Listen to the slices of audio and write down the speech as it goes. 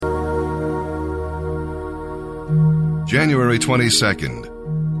January 22nd.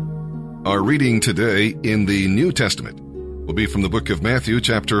 Our reading today in the New Testament will be from the book of Matthew,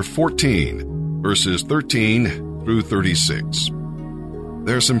 chapter 14, verses 13 through 36.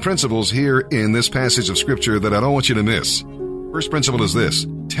 There are some principles here in this passage of Scripture that I don't want you to miss. First principle is this: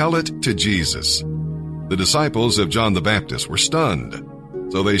 tell it to Jesus. The disciples of John the Baptist were stunned,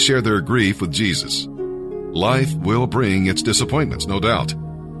 so they shared their grief with Jesus. Life will bring its disappointments, no doubt,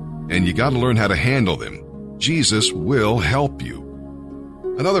 and you got to learn how to handle them. Jesus will help you.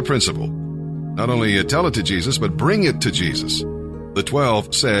 Another principle: not only tell it to Jesus, but bring it to Jesus. The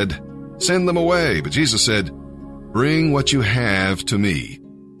 12 said, "Send them away," but Jesus said, "Bring what you have to me."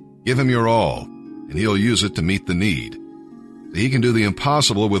 Give him your all, and he'll use it to meet the need. He can do the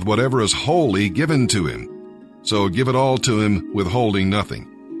impossible with whatever is wholly given to him. So give it all to him, withholding nothing.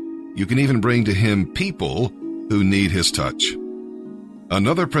 You can even bring to him people who need his touch.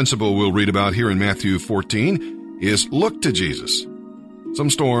 Another principle we'll read about here in Matthew 14 is look to Jesus. Some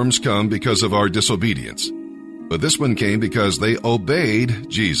storms come because of our disobedience, but this one came because they obeyed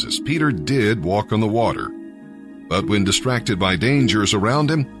Jesus. Peter did walk on the water, but when distracted by dangers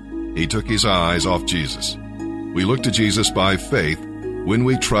around him, he took his eyes off Jesus. We look to Jesus by faith when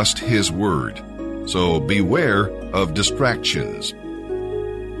we trust his word. So beware of distractions.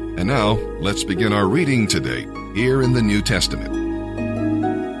 And now, let's begin our reading today here in the New Testament.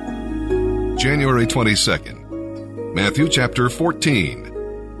 January 22nd, Matthew chapter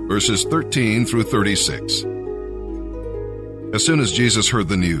 14, verses 13 through 36. As soon as Jesus heard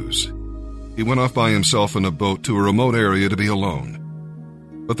the news, he went off by himself in a boat to a remote area to be alone.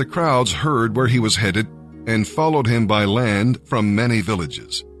 But the crowds heard where he was headed and followed him by land from many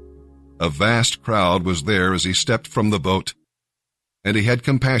villages. A vast crowd was there as he stepped from the boat, and he had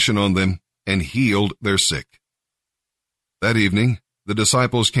compassion on them and healed their sick. That evening, the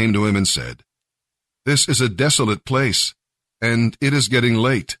disciples came to him and said, "This is a desolate place, and it is getting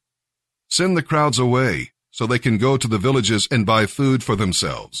late. Send the crowds away so they can go to the villages and buy food for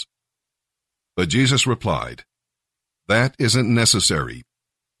themselves." But Jesus replied, "That isn't necessary.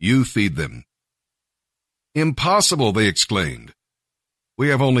 You feed them." "Impossible," they exclaimed. "We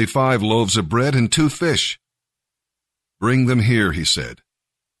have only 5 loaves of bread and 2 fish." "Bring them here," he said.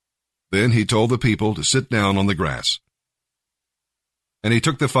 Then he told the people to sit down on the grass. And he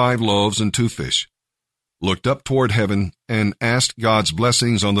took the 5 loaves and 2 fish, looked up toward heaven, and asked God's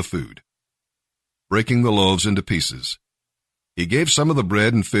blessings on the food. Breaking the loaves into pieces, he gave some of the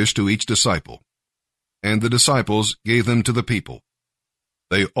bread and fish to each disciple, and the disciples gave them to the people.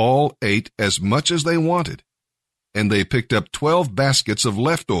 They all ate as much as they wanted, and they picked up 12 baskets of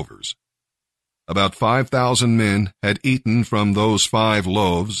leftovers. About 5,000 men had eaten from those 5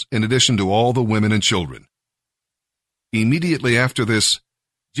 loaves, in addition to all the women and children. Immediately after this,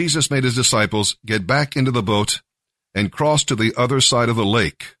 Jesus made his disciples get back into the boat and cross to the other side of the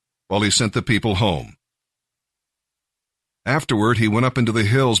lake while he sent the people home. Afterward, he went up into the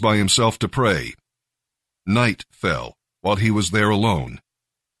hills by himself to pray. Night fell while he was there alone.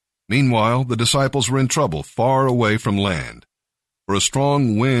 Meanwhile, the disciples were in trouble far away from land, for a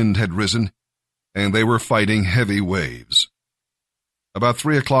strong wind had risen, and they were fighting heavy waves. About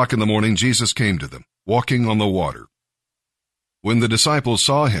 3 o'clock in the morning, Jesus came to them, walking on the water. When the disciples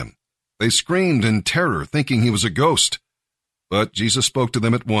saw him, they screamed in terror, thinking he was a ghost. But Jesus spoke to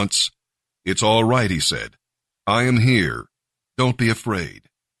them at once. "It's all right," he said. "I am here. Don't be afraid."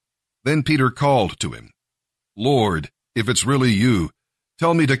 Then Peter called to him, "Lord, if it's really you,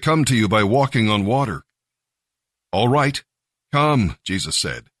 tell me to come to you by walking on water." "All right, come," Jesus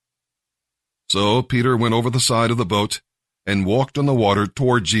said. So Peter went over the side of the boat and walked on the water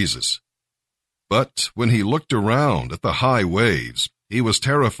toward Jesus. But when he looked around at the high waves, he was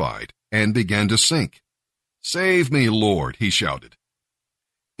terrified and began to sink. "Save me, Lord," he shouted.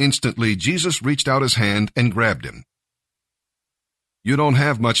 Instantly, Jesus reached out his hand and grabbed him. "You don't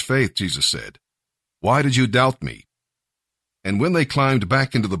have much faith," Jesus said. "Why did you doubt me?" And when they climbed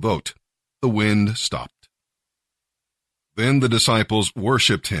back into the boat, the wind stopped. Then the disciples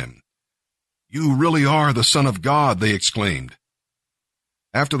worshipped him. "You really are the Son of God," they exclaimed.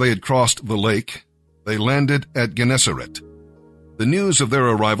 After they had crossed the lake, they landed at Gennesaret. The news of their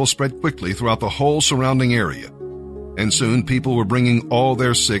arrival spread quickly throughout the whole surrounding area, and soon people were bringing all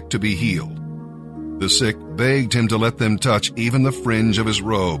their sick to be healed. The sick begged him to let them touch even the fringe of his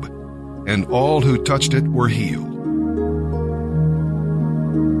robe, and all who touched it were healed.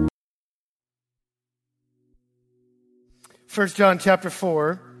 First John chapter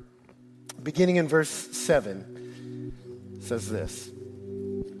 4, beginning in verse 7, says this.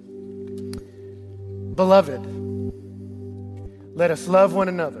 Beloved, let us love one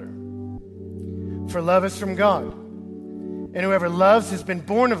another, for love is from God, And whoever loves has been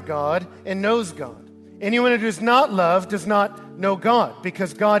born of God and knows God. Anyone who does not love does not know God,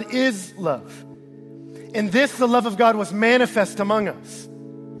 because God is love. In this, the love of God was manifest among us,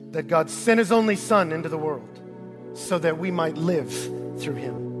 that God sent his only Son into the world so that we might live through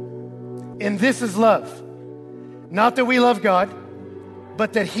him. And this is love. Not that we love God,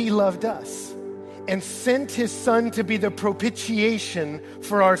 but that he loved us and sent his Son to be the propitiation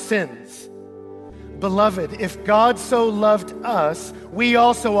for our sins. Beloved, if God so loved us, we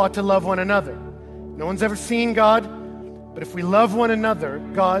also ought to love one another. No one's ever seen God, but if we love one another,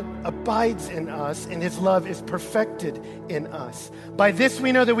 God abides in us, and his love is perfected in us. By this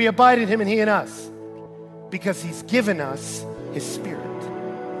we know that we abide in him and he in us, because he's given us his Spirit.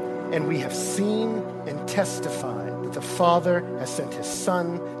 And we have seen and testified that the Father has sent his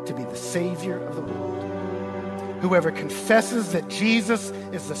Son to be the Savior of the world. Whoever confesses that Jesus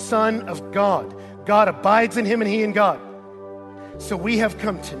is the Son of God, God abides in him and he in God. So we have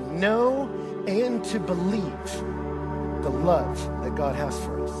come to know and to believe the love that God has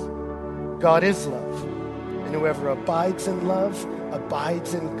for us. God is love, and whoever abides in love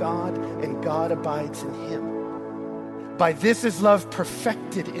abides in God, and God abides in him. By this is love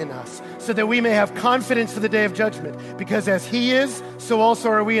perfected in us, so that we may have confidence for the day of judgment, because as he is, so also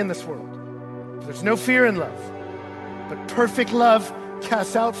are we in this world. There's no fear in love, but perfect love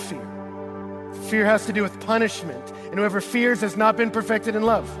casts out fear. Fear has to do with punishment, and whoever fears has not been perfected in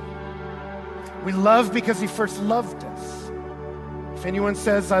love. We love because he first loved us. If anyone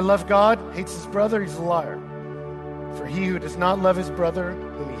says, I love God, hates his brother, he's a liar. For he who does not love his brother,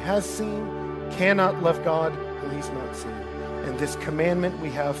 whom he has seen, cannot love God, whom he's not seen. And this commandment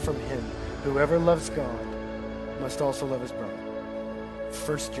we have from him, whoever loves God must also love his brother.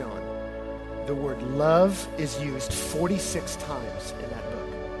 1 John. The word love is used 46 times in that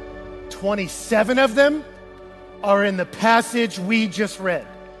book. 27 of them are in the passage we just read.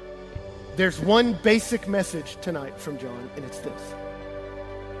 There's one basic message tonight from John, and it's this.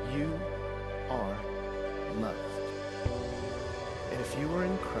 You are loved. And if you are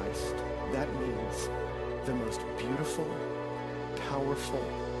in Christ, that means the most beautiful, powerful,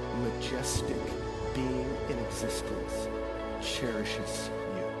 majestic being in existence cherishes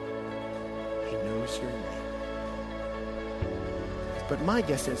you. He knows your name. But my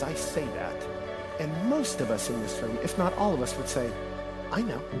guess is I say that, and most of us in this room, if not all of us, would say, I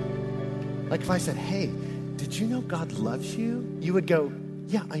know. Like if I said, hey, did you know God loves you? You would go,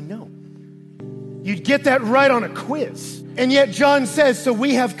 yeah, I know. You'd get that right on a quiz. And yet John says, so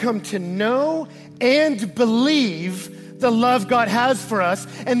we have come to know and believe the love God has for us.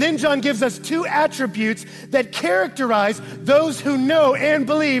 And then John gives us two attributes that characterize those who know and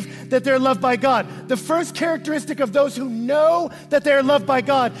believe that they're loved by God. The first characteristic of those who know that they're loved by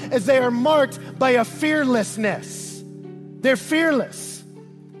God is they are marked by a fearlessness. They're fearless.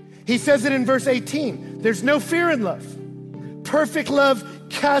 He says it in verse 18. There's no fear in love. Perfect love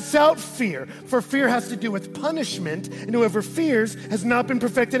casts out fear, for fear has to do with punishment, and whoever fears has not been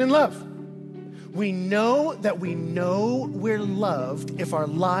perfected in love. We know that we know we're loved if our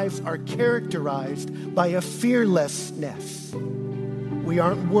lives are characterized by a fearlessness. We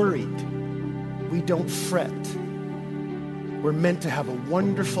aren't worried. We don't fret. We're meant to have a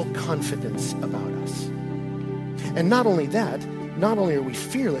wonderful confidence about us. And not only that, not only are we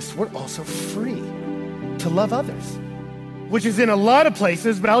fearless, we're also free to love others, which is in a lot of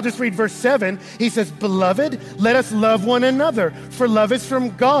places, but I'll just read verse 7. He says, Beloved, let us love one another, for love is from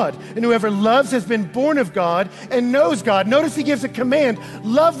God, and whoever loves has been born of God and knows God. Notice he gives a command,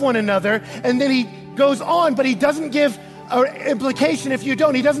 love one another, and then he goes on, but he doesn't give an implication if you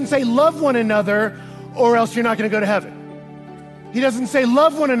don't. He doesn't say love one another or else you're not going to go to heaven. He doesn't say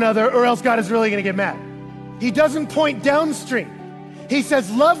love one another or else God is really going to get mad. He doesn't point downstream. He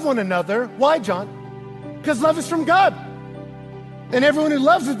says love one another. Why, John? Because love is from God. And everyone who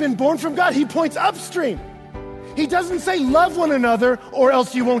loves has been born from God. He points upstream. He doesn't say love one another or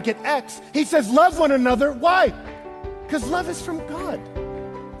else you won't get X. He says love one another. Why? Because love is from God.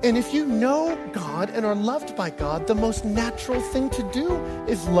 And if you know God and are loved by God, the most natural thing to do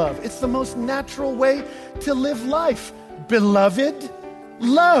is love. It's the most natural way to live life. Beloved,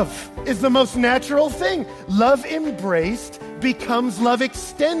 love is the most natural thing. Love embraced becomes love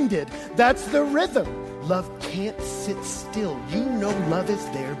extended. That's the rhythm. Love can't sit still. You know love is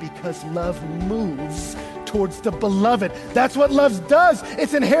there because love moves towards the beloved. That's what love does.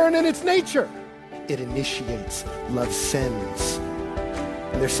 It's inherent in its nature. It initiates. Love sends.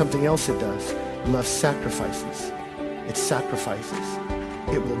 And there's something else it does. Love sacrifices. It sacrifices.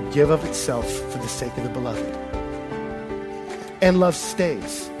 It will give of itself for the sake of the beloved. And love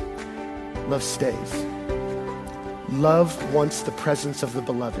stays. Love stays. Love wants the presence of the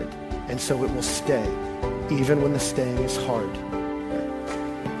beloved, and so it will stay, even when the staying is hard.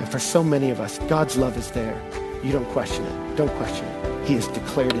 And for so many of us, God's love is there. You don't question it. Don't question it. He has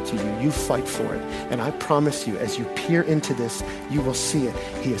declared it to you. You fight for it. And I promise you, as you peer into this, you will see it.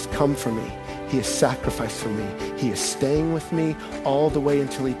 He has come for me. He has sacrificed for me. He is staying with me all the way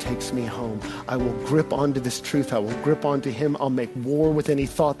until he takes me home. I will grip onto this truth. I will grip onto him. I'll make war with any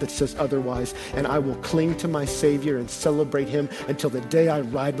thought that says otherwise. And I will cling to my Savior and celebrate him until the day I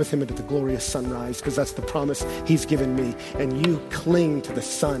ride with him into the glorious sunrise, because that's the promise he's given me. And you cling to the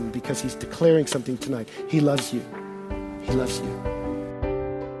Son because he's declaring something tonight. He loves you. He loves you.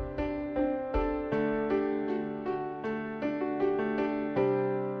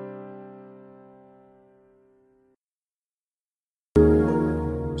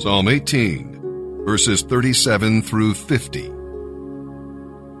 Psalm 18, verses 37 through 50.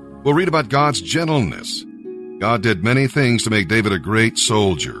 We'll read about God's gentleness. God did many things to make David a great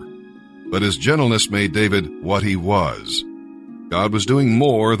soldier, but his gentleness made David what he was. God was doing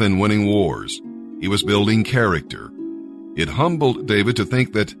more than winning wars. He was building character. It humbled David to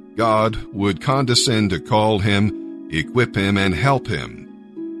think that God would condescend to call him, equip him, and help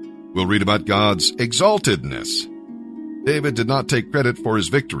him. We'll read about God's exaltedness. David did not take credit for his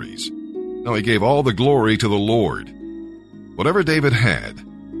victories. No, he gave all the glory to the Lord. Whatever David had,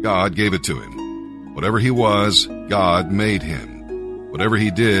 God gave it to him. Whatever he was, God made him. Whatever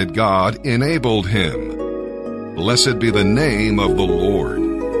he did, God enabled him. Blessed be the name of the Lord.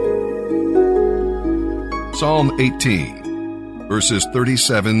 Psalm 18, verses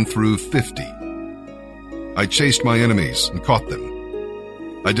 37 through 50. I chased my enemies and caught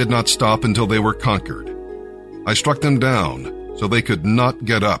them. I did not stop until they were conquered. I struck them down so they could not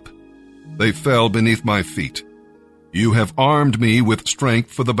get up. They fell beneath my feet. You have armed me with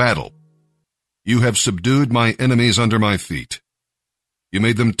strength for the battle. You have subdued my enemies under my feet. You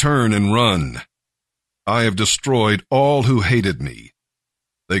made them turn and run. I have destroyed all who hated me.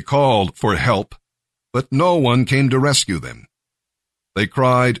 They called for help, but no one came to rescue them. They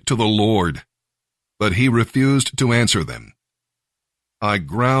cried to the Lord, but he refused to answer them. I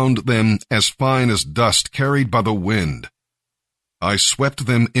ground them as fine as dust carried by the wind. I swept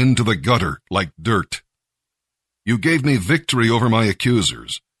them into the gutter like dirt. You gave me victory over my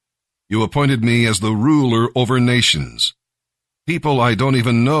accusers. You appointed me as the ruler over nations. People I don't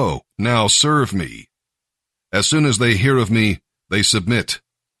even know now serve me. As soon as they hear of me, they submit.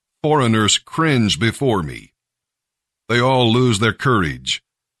 Foreigners cringe before me. They all lose their courage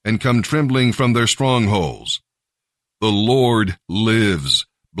and come trembling from their strongholds. The Lord lives.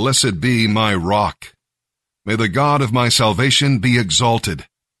 Blessed be my rock. May the God of my salvation be exalted.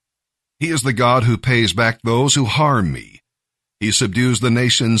 He is the God who pays back those who harm me. He subdues the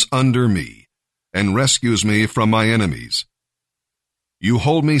nations under me and rescues me from my enemies. You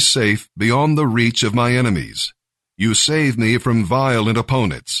hold me safe beyond the reach of my enemies. You save me from violent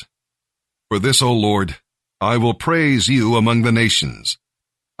opponents. For this, O Lord, I will praise you among the nations.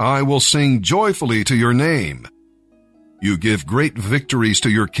 I will sing joyfully to your name. You give great victories to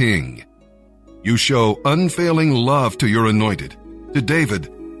your king. You show unfailing love to your anointed, to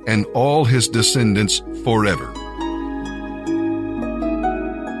David and all his descendants forever.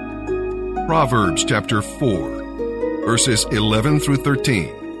 Proverbs chapter 4, verses 11 through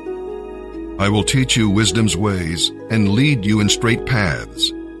 13. I will teach you wisdom's ways and lead you in straight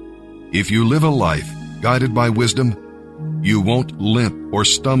paths. If you live a life guided by wisdom, you won't limp or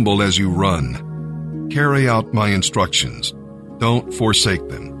stumble as you run. Carry out my instructions. Don't forsake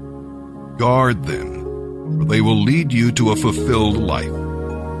them. Guard them, for they will lead you to a fulfilled life.